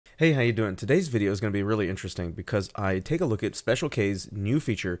Hey, how you doing? Today's video is going to be really interesting because I take a look at Special K's new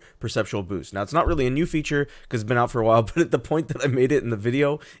feature, Perceptual Boost. Now, it's not really a new feature because it's been out for a while, but at the point that I made it in the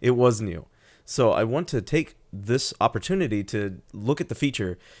video, it was new. So I want to take this opportunity to look at the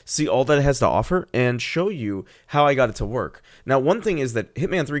feature, see all that it has to offer, and show you how I got it to work. Now, one thing is that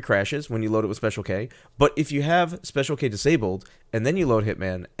Hitman 3 crashes when you load it with Special K, but if you have Special K disabled, and then you load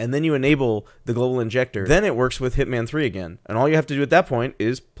Hitman, and then you enable the global injector, then it works with Hitman 3 again. And all you have to do at that point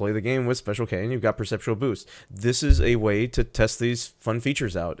is play the game with Special K, and you've got Perceptual Boost. This is a way to test these fun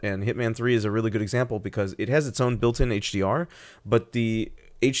features out, and Hitman 3 is a really good example because it has its own built-in HDR, but the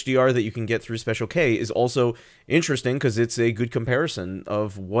HDR that you can get through Special K is also interesting because it's a good comparison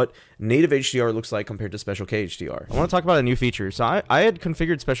of what native HDR looks like compared to Special K HDR. I want to talk about a new feature. So I had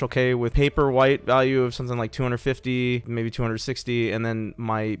configured Special K with paper white value of something like 250, maybe 260, and then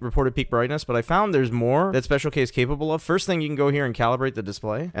my reported peak brightness, but I found there's more that Special K is capable of. First thing, you can go here and calibrate the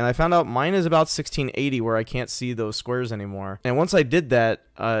display, and I found out mine is about 1680 where I can't see those squares anymore. And once I did that,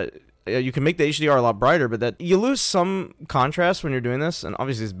 you can make the HDR a lot brighter, but that you lose some contrast when you're doing this, and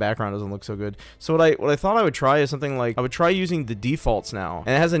obviously this background doesn't look so good. So what I thought I would try is something like, I would try using the defaults now,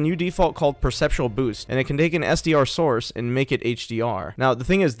 and it has a new default called Perceptual Boost, and it can take an SDR source and make it HDR. Now the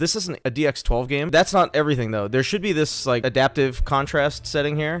thing is, this isn't a DX12 game. That's not everything though. There should be this like adaptive contrast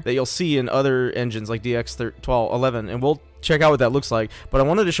setting here that you'll see in other engines like DX12, 11, and we'll check out what that looks like. But I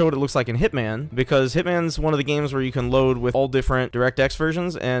wanted to show what it looks like in Hitman, because Hitman's one of the games where you can load with all different DirectX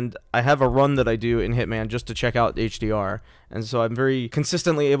versions, and I have a run that I do in Hitman just to check out HDR, and so I'm very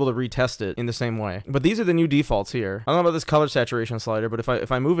consistently able to retest it in the same way. But these are the new defaults here. I don't know about this color saturation slider, but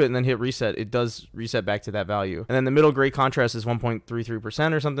if I move it and then hit reset, it does reset back to that value. And then the middle gray contrast is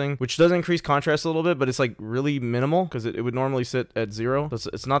 1.33% or something, which does increase contrast a little bit, but it's like really minimal because it would normally sit at 0. So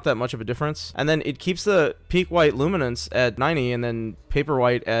it's not that much of a difference. And then it keeps the peak white luminance at 90 and then paper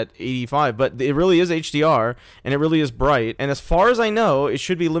white at 85, but it really is HDR and it really is bright. And as far as I know, it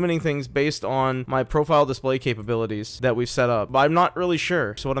should be limiting things based on my profile display capabilities that we've set up, but I'm not really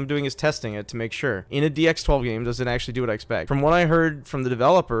sure. So what I'm doing is testing it to make sure. In a DX12 game, does it actually do what I expect? From what I heard from the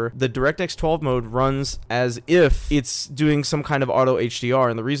developer, the DirectX 12 mode runs as if it's doing some kind of auto HDR,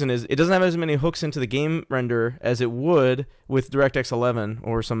 and the reason is it doesn't have as many hooks into the game render as it would with DirectX 11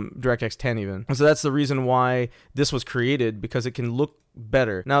 or some DirectX 10 even. And so that's the reason why this was created, because it can look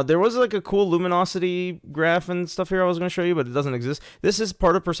better. Now there was like a cool luminosity graph and stuff here I was going to show you, but it doesn't exist. This is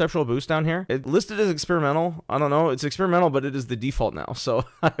part of Perceptual Boost down here. It listed as experimental. I don't know, it's experimental, but it is the default now, so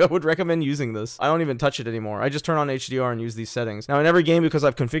I would recommend using this. I don't even touch it anymore. I just turn on HDR and use these settings. Now in every game, because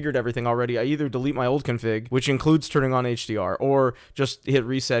I've configured everything already, I either delete my old config, which includes turning on HDR, or just hit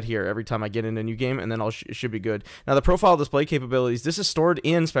reset here every time I get in a new game, and then it should be good. Now the profile display capabilities, this is stored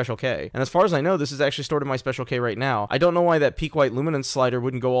in Special K, and as far as I know, this is actually stored in my Special K right now. I don't know why that peak white luminance slider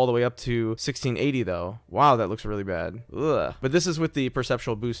wouldn't go all the way up to 1680 though. Wow, that looks really bad. Ugh. But this is with the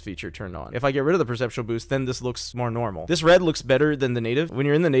Perceptual Boost feature turned on. If I get rid of the Perceptual Boost, then this looks more normal. This red looks better than the native. When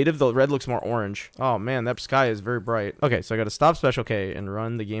you're in the native, the red looks more orange. Oh man, that sky is very bright. Okay, so I gotta stop Special K and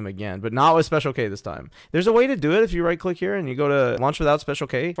run the game again, but not with Special K this time. There's a way to do it if you right click here and you go to launch without Special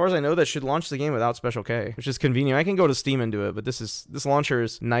K. As far as I know, that should launch the game without Special K, which is convenient. I can go to Steam and do it, but this launcher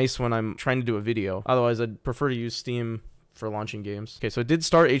is nice when I'm trying to do a video. Otherwise, I'd prefer to use Steam for launching games. Okay, so it did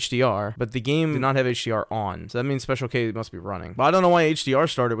start HDR, but the game did not have HDR on, so that means Special K must be running. But I don't know why HDR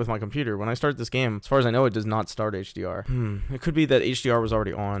started with my computer. When I start this game, as far as I know, it does not start HDR. It could be that HDR was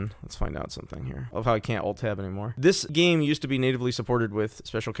already on. Let's find out something here. I love how I can't Alt-Tab anymore. This game used to be natively supported with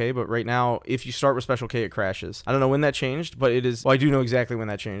Special K, but right now, if you start with Special K, it crashes. I don't know when that changed, but it is, well, I do know exactly when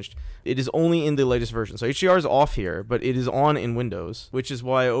that changed. It is only in the latest version. So HDR is off here, but it is on in Windows, which is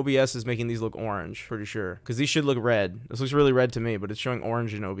why OBS is making these look orange, pretty sure. Because these should look red. This looks really red to me, but it's showing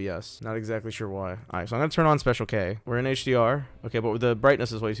orange in OBS. Not exactly sure why. Alright, so I'm going to turn on Special K. We're in HDR. Okay, but the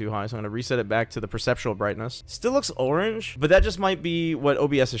brightness is way too high, so I'm going to reset it back to the perceptual brightness. Still looks orange, but that just might be what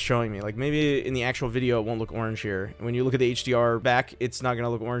OBS is showing me. Like, maybe in the actual video, it won't look orange here. When you look at the HDR back, it's not going to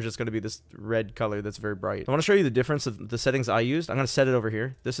look orange. It's going to be this red color that's very bright. I want to show you the difference of the settings I used. I'm going to set it over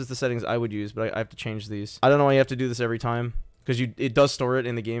here. This is the settings I would use, but I have to change these. I don't know why you have to do this every time, because it does store it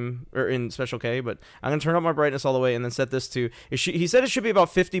in the game, or in Special K, but I'm going to turn up my brightness all the way and then set this to, he said it should be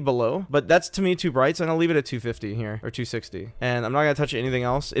about 50 below, but that's to me too bright, so I'm going to leave it at 250 here, or 260, and I'm not going to touch anything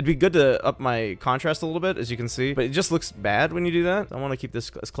else. It'd be good to up my contrast a little bit, as you can see, but it just looks bad when you do that. I want to keep this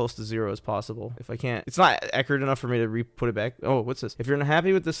as close to 0 as possible. If I can't, it's not accurate enough for me to put it back. Oh, what's this? If you're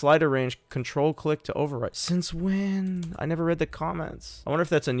unhappy with the slider range, control click to override. Since when? I never read the comments. I wonder if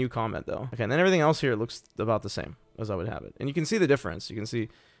that's a new comment though. Okay, and then everything else here looks about the same as I would have it. And you can see the difference. You can see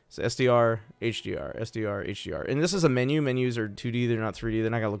So SDR, HDR, SDR, HDR. And this is a menu. Menus are 2D, they're not 3D. They're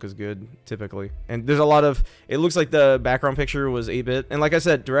not gonna look as good, typically. And there's a lot of, it looks like the background picture was 8-bit. And like I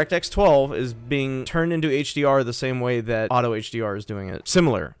said, DirectX 12 is being turned into HDR the same way that Auto HDR is doing it.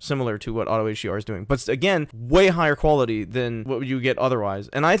 Similar to what Auto HDR is doing. But again, way higher quality than what you get otherwise.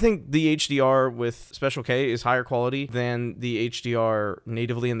 And I think the HDR with Special K is higher quality than the HDR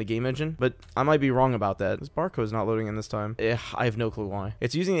natively in the game engine. But I might be wrong about that. This barcode's not loading in this time. I have no clue why.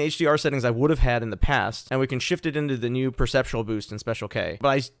 It's using the HDR settings I would have had in the past, and we can shift it into the new Perceptual Boost in Special K. But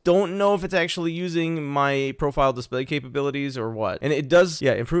I don't know if it's actually using my profile display capabilities or what. And it does,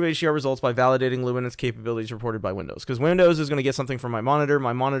 yeah, improve HDR results by validating luminance capabilities reported by Windows. Because Windows is going to get something from my monitor.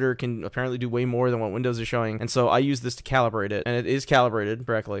 My monitor can apparently do way more than what Windows is showing. And so I use this to calibrate it, and it is calibrated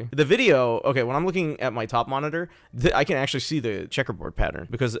correctly. The video, okay, when I'm looking at my top monitor, I can actually see the checkerboard pattern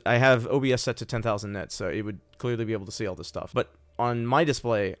because I have OBS set to 10,000 nits, so it would clearly be able to see all this stuff. But on my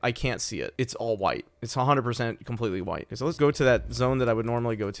display, I can't see it. It's all white. It's 100% completely white. Okay, so let's go to that zone that I would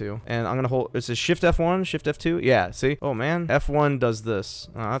normally go to. And I'm going to hold, it says Shift F1, Shift F2. Yeah, see? Oh, man. F1 does this.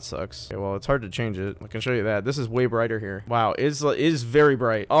 Oh, that sucks. Okay, well, it's hard to change it. I can show you that. This is way brighter here. Wow, it is very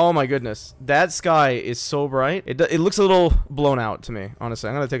bright. Oh, my goodness. That sky is so bright. It looks a little blown out to me, honestly.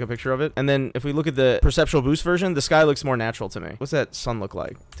 I'm going to take a picture of it. And then if we look at the Perceptual Boost version, the sky looks more natural to me. What's that sun look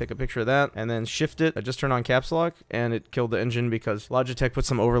like? Take a picture of that and then shift it. I just turned on caps lock and it killed the engine because Logitech put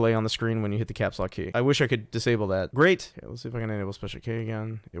some overlay on the screen when you hit the caps lock key. I wish I could disable that. Great. Okay, let's see if I can enable Special K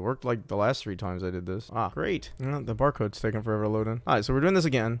again. It worked like the last 3 times I did this. Ah, great. The barcode's taking forever to load in. All right, so we're doing this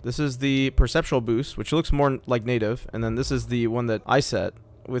again. This is the Perceptual Boost, which looks more like native. And then this is the one that I set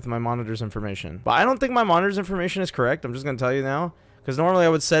with my monitor's information. But I don't think my monitor's information is correct. I'm just going to tell you now. Because normally I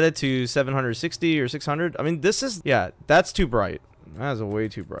would set it to 760 or 600. I mean, this is, yeah, that's too bright. That is way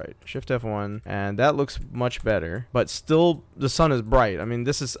too bright. Shift F1, and that looks much better. But still, the sun is bright. I mean,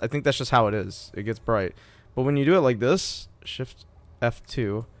 this is, I think that's just how it is. It gets bright. But when you do it like this, Shift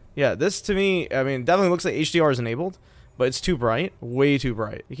F2, yeah, this to me, I mean, definitely looks like HDR is enabled. But it's too bright. Way too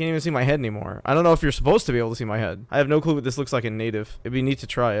bright. You can't even see my head anymore. I don't know if you're supposed to be able to see my head. I have no clue what this looks like in native. It'd be neat to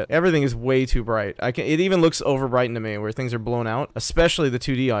try it. Everything is way too bright. It even looks over bright to me where things are blown out. Especially the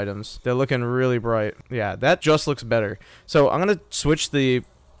 2D items. They're looking really bright. Yeah, that just looks better. So I'm going to switch the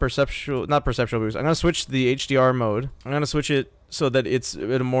Perceptual Boost. I'm going to switch the HDR mode. I'm going to switch it so that it's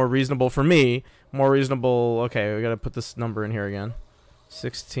more reasonable for me. More reasonable. Okay, we got to put this number in here again.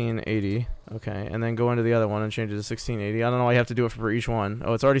 1680. Okay, and then go into the other one and change it to 1680. I don't know why you have to do it for each one.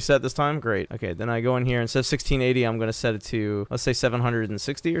 Oh, it's already set this time? Great. Okay, then I go in here and instead of 1680, I'm going to set it to, let's say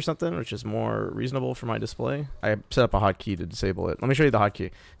 760 or something, which is more reasonable for my display. I set up a hotkey to disable it. Let me show you the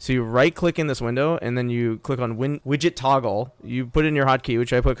hotkey. So you right click in this window and then you click on widget toggle. You put in your hotkey,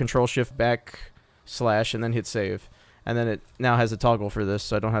 which I put Control Shift back / and then hit save. And then it now has a toggle for this,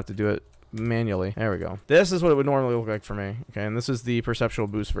 so I don't have to do it manually. There we go. This is what it would normally look like for me. Okay, and this is the Perceptual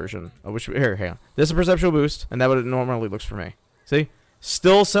Boost version. Here, hang on. This is Perceptual Boost, and that's what it normally looks for me. See?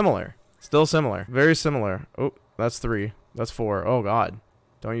 Still similar. Still similar. Very similar. Oh, that's 3. That's 4. Oh, God.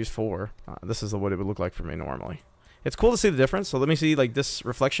 Don't use 4. This is what it would look like for me normally. It's cool to see the difference. So let me see, like, this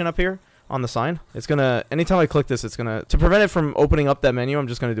reflection up here on the sign. It's gonna, anytime I click this, it's gonna, to prevent it from opening up that menu, I'm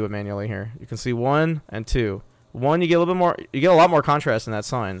just gonna do it manually here. You can see 1 and 2. 1, you get a little bit more, you get a lot more contrast in that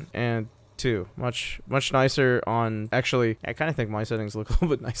sign. And 2, much nicer on, actually, I kind of think my settings look a little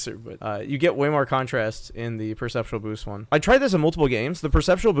bit nicer, but you get way more contrast in the Perceptual Boost one. I tried this in multiple games. The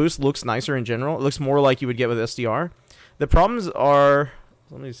Perceptual Boost looks nicer in general. It looks more like you would get with SDR. The problems are,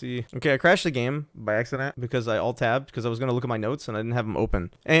 let me see. Okay, I crashed the game by accident because I alt-tabbed because I was going to look at my notes and I didn't have them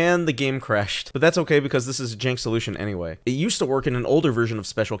open. And the game crashed. But that's okay because this is a jank solution anyway. It used to work in an older version of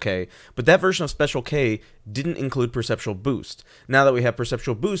Special K, but that version of Special K didn't include Perceptual Boost. Now that we have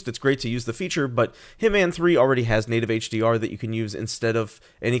Perceptual Boost, it's great to use the feature, but Hitman 3 already has native HDR that you can use instead of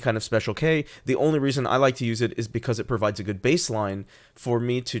any kind of Special K. The only reason I like to use it is because it provides a good baseline for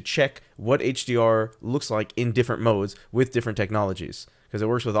me to check what HDR looks like in different modes with different technologies. Because it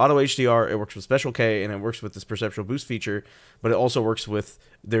works with Auto HDR, it works with Special K, and it works with this Perceptual Boost feature, but it also works with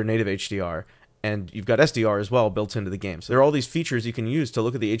their native HDR. And you've got SDR as well built into the game. So there are all these features you can use to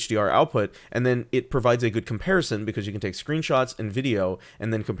look at the HDR output, and then it provides a good comparison because you can take screenshots and video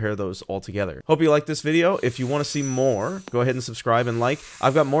and then compare those all together. Hope you liked this video. If you want to see more, go ahead and subscribe and like.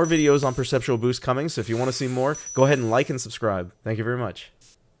 I've got more videos on Perceptual Boost coming, so if you want to see more, go ahead and like and subscribe. Thank you very much.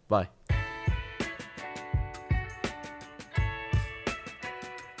 Bye.